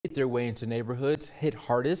their way into neighborhoods hit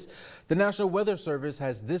hardest. The National Weather Service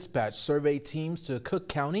has dispatched survey teams to Cook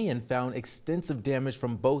County and found extensive damage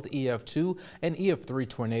from both EF2 and EF3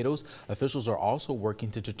 tornadoes. Officials are also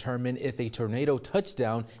working to determine if a tornado touched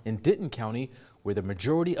down in Denton County, where the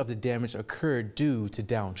majority of the damage occurred due to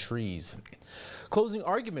downed trees. Closing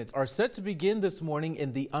arguments are set to begin this morning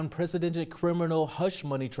in the unprecedented criminal hush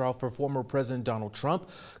money trial for former President Donald Trump.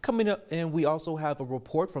 Coming up, and we also have a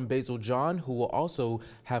report from Basil John, who will also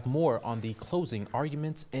have more on the closing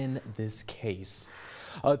arguments in this case.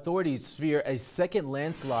 Authorities fear a second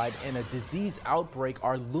landslide and a disease outbreak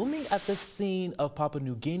are looming at the scene of Papua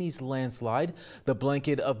New Guinea's landslide. The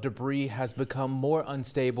blanket of debris has become more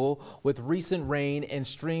unstable with recent rain and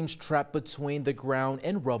streams trapped between the ground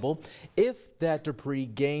and rubble. If that debris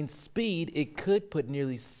gains speed, it could put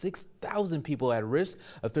nearly 6,000 people at risk.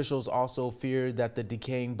 Officials also fear that the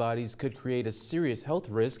decaying bodies could create a serious health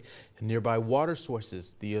risk in nearby water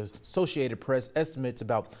sources. The Associated Press estimates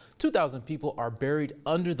about 2,000 people are buried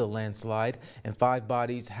under the landslide, and 5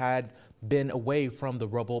 bodies had been away from the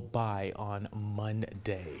rubble by on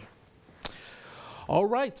Monday. All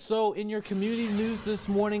right, so in your community news this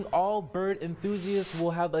morning, all bird enthusiasts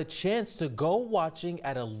will have a chance to go watching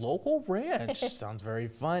at a local ranch. Sounds very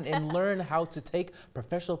fun, and learn how to take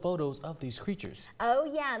professional photos of these creatures. Oh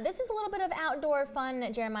yeah, this is a little bit of outdoor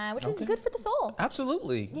fun, Jeremiah, which is good for the soul.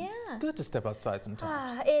 Absolutely. Yeah. It's good to step outside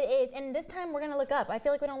sometimes. It is, and this time we're gonna look up. I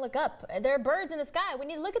feel like we don't look up. There are birds in the sky. We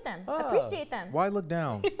need to look at them, appreciate them. Why look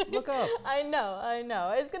down? Look up. I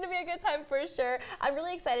know. It's gonna be a good time for sure. I'm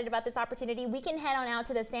really excited about this opportunity. We can head on out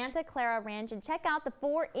to the Santa Clara Ranch and check out the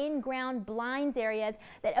 4 in-ground blinds areas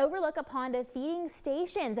that overlook upon the feeding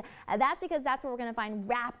stations. That's because that's where we're going to find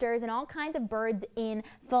raptors and all kinds of birds in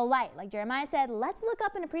flight. Like Jeremiah said, let's look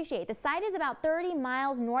up and appreciate. The site is about 30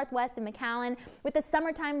 miles northwest of McAllen. With the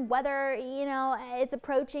summertime weather, you know, it's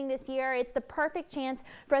approaching this year. It's the perfect chance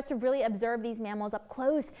for us to really observe these mammals up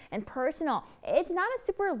close and personal. It's not a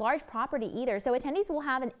super large property either, so attendees will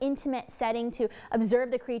have an intimate setting to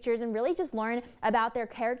observe the creatures and really just learn about their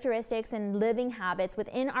characteristics and living habits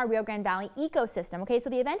within our Rio Grande Valley ecosystem. Okay, so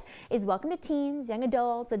the event is welcome to teens, young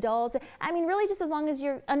adults. I mean, really just as long as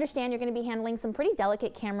you understand you're going to be handling some pretty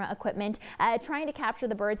delicate camera equipment, trying to capture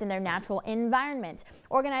the birds in their natural environment.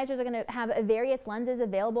 Organizers are going to have various lenses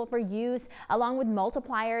available for use, along with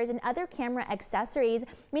multipliers and other camera accessories,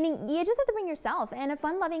 meaning you just have to bring yourself and a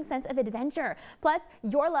fun-loving sense of adventure, plus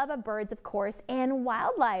your love of birds, of course, and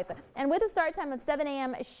wildlife. And with a start time of 7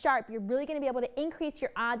 a.m. sharp, you're really going to be able to increase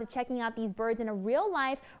your odds of checking out these birds in a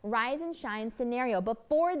real-life rise and shine scenario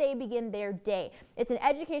before they begin their day. It's an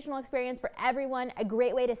educational experience for everyone, a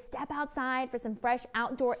great way to step outside for some fresh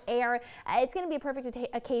outdoor air. It's going to be a perfect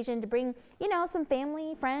occasion to bring, you know, some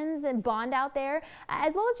family, friends, and bond out there,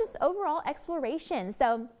 as well as just overall exploration.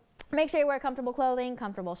 So make sure you wear comfortable clothing,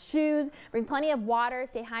 comfortable shoes, bring plenty of water,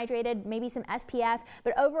 stay hydrated, maybe some SPF,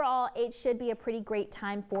 but overall it should be a pretty great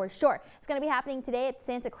time for sure. It's going to be happening today at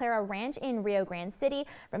Santa Clara Ranch in Rio Grande City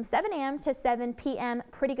from 7 a.m. to 7 p.m.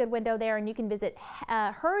 Pretty good window there, and you can visit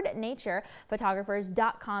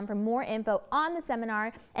herdnaturephotographers.com for more info on the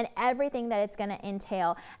seminar and everything that it's going to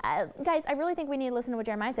entail. Guys, I really think we need to listen to what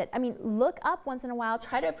Jeremiah said. I mean, look up once in a while,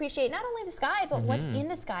 try to appreciate not only the sky, but what's in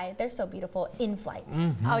the sky. They're so beautiful in flight.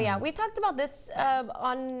 Oh yeah. We talked about this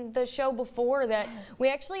on the show before, that we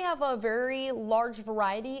actually have a very large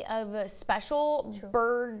variety of special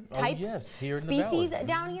bird types, species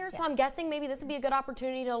down here. So I'm guessing maybe this would be a good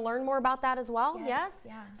opportunity to learn more about that as well. Yes?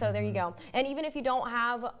 Yeah. So there you go. And even if you don't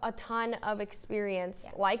have a ton of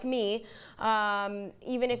experience like me,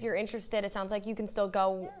 even if you're interested, it sounds like you can still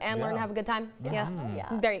go and learn, have a good time. Yes.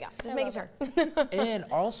 There you go. Just making sure. And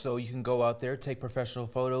also you can go out there, take professional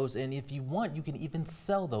photos, and if you want, you can even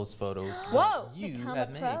sell those photos. Whoa! You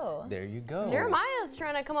have made. There you go. Jeremiah's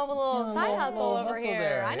trying to come up with a little side hustle over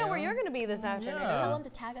here. I know where you're going to be this afternoon. Tell them to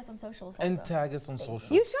tag us on socials. And tag us on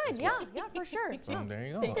socials. You should, yeah, for sure. So there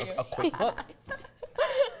you go. A quick look.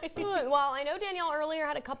 Well, I know Danielle earlier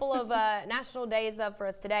had a couple of national days up for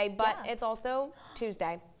us today, but it's also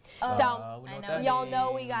Tuesday. So y'all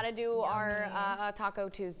know we got to do our Taco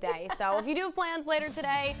Tuesday. So if you do have plans later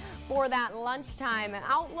today for that lunchtime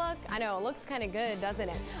outlook, I know it looks kind of good, doesn't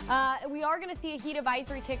it? We are going to see a heat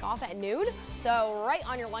advisory kick off at noon. So right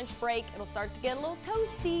on your lunch break, it'll start to get a little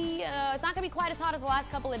toasty. It's not going to be quite as hot as the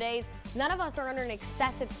last couple of days. None of us are under an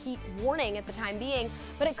excessive heat warning at the time being,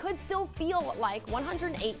 but it could still feel like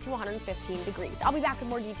 108 to 115 degrees. I'll be back with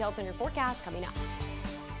more details on your forecast coming up.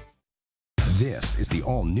 This is the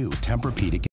all-new Tempur-Pedic